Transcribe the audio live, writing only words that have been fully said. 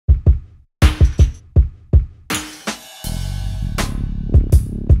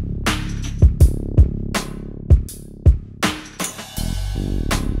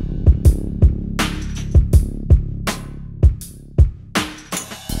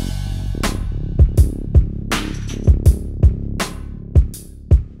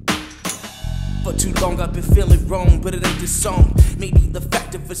too long I've been feeling wrong, but it ain't this song. Maybe the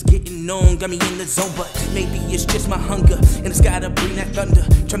fact of us getting on got me in the zone, but maybe it's just my hunger, and it's gotta bring that thunder.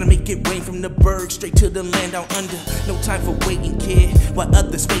 Trying to make it rain from the berg straight to the land down under. No time for waiting, kid, while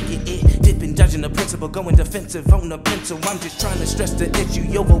others faking it. Dipping, dodging the principle, going defensive on the pencil. I'm just trying to stress the issue.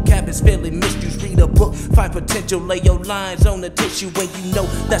 Your vocab is failing misuse. Read a book, find potential, lay your lines on the tissue. When you know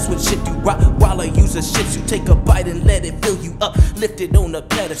that's what shit you rock. While I use a shit, you take a bite and let it fill you up. Lifted on a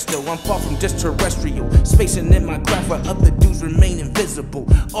pedestal, I'm far from just terrestrial. Spacing in my craft while other dudes remain invisible.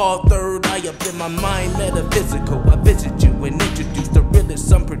 All third eye up in my mind, metaphysical. I visit you and introduce the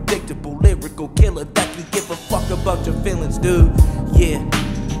realest, unpredictable, lyrical killer that can give a fuck about your feelings, dude. Yeah.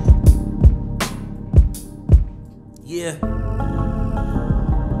 Yeah.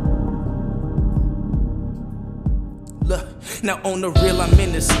 Look, now on the real, I'm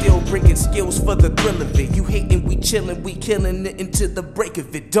in it, still bringing skills for the thrill of it. You hating, we chilling, we killing it into the break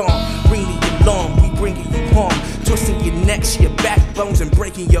of it. Dawn, ringing the alarm, we bringing you harm. Twisting your necks, your backbones, and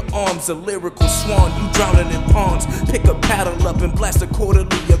breaking your arms. A lyrical swan, you drowning in ponds. Pick a paddle up and blast a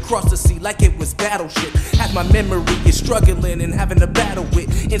quarterly across the sea like it was battleship. Half my memory is struggling and having to battle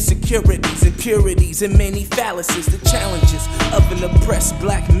with insecurities, impurities, and many fallacies. The challenges of an oppressed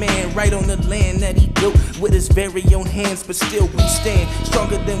black man right on the land that he built with his very own hands, but still we stand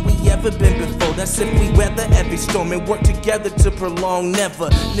stronger than we ever been before. That's if we weather every storm and work together to prolong never.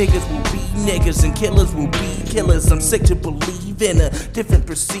 Niggas will be niggas and killers will be killers. I'm sick to believe in a different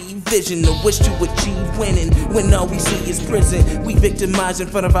perceived vision, a wish to achieve winning when all we see is prison. We victimized in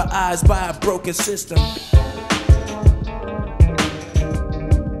front of our eyes by a broken system.